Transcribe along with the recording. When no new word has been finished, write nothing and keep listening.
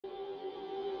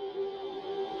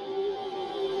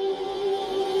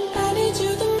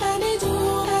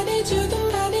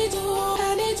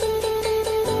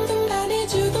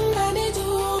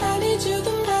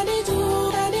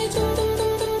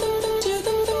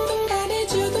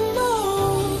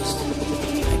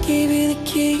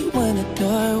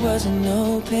Wasn't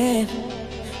open,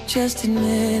 just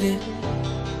admit it.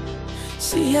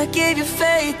 See, I gave you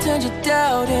faith, turned your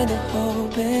doubt into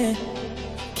hope, and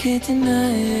can't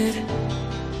deny it.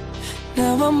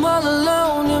 Now I'm all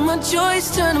alone and my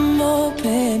joys turn them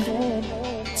open.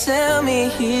 Tell me,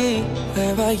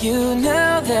 where are you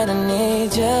now that I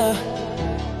need you?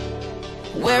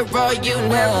 Where are you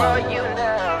now?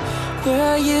 Where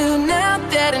are you now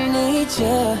that I need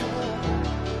you?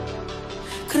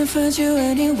 Couldn't find you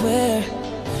anywhere.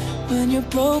 When you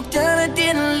broke down, I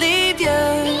didn't leave you.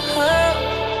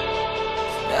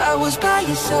 I was by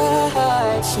your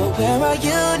side. So where are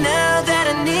you now that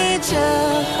I need you?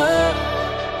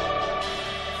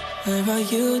 Where are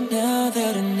you now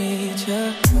that I need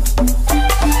you?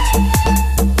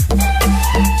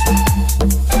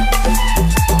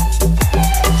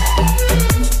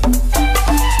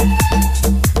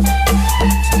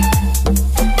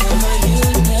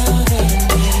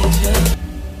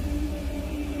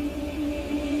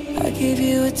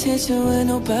 Attention when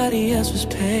nobody else was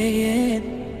paying.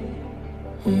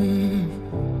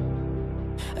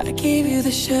 I gave you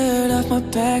the shirt off my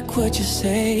back, what you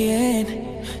saying,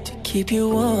 to keep you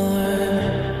warm.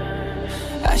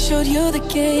 I showed you the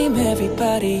game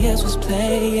everybody else was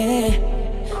playing.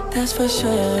 That's for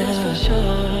sure.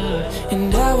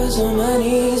 And I was on my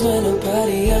knees when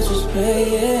nobody else was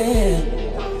praying.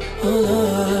 Oh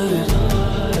Lord.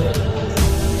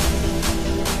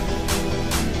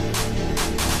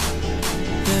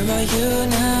 Where are you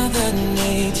now that I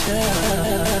need you?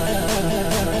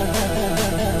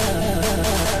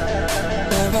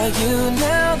 Where are you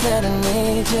now that I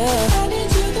need you?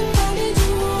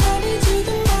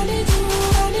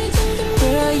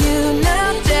 Where are you now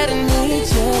that I need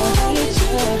you?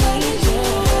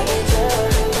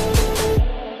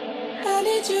 I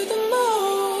need you the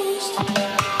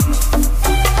most.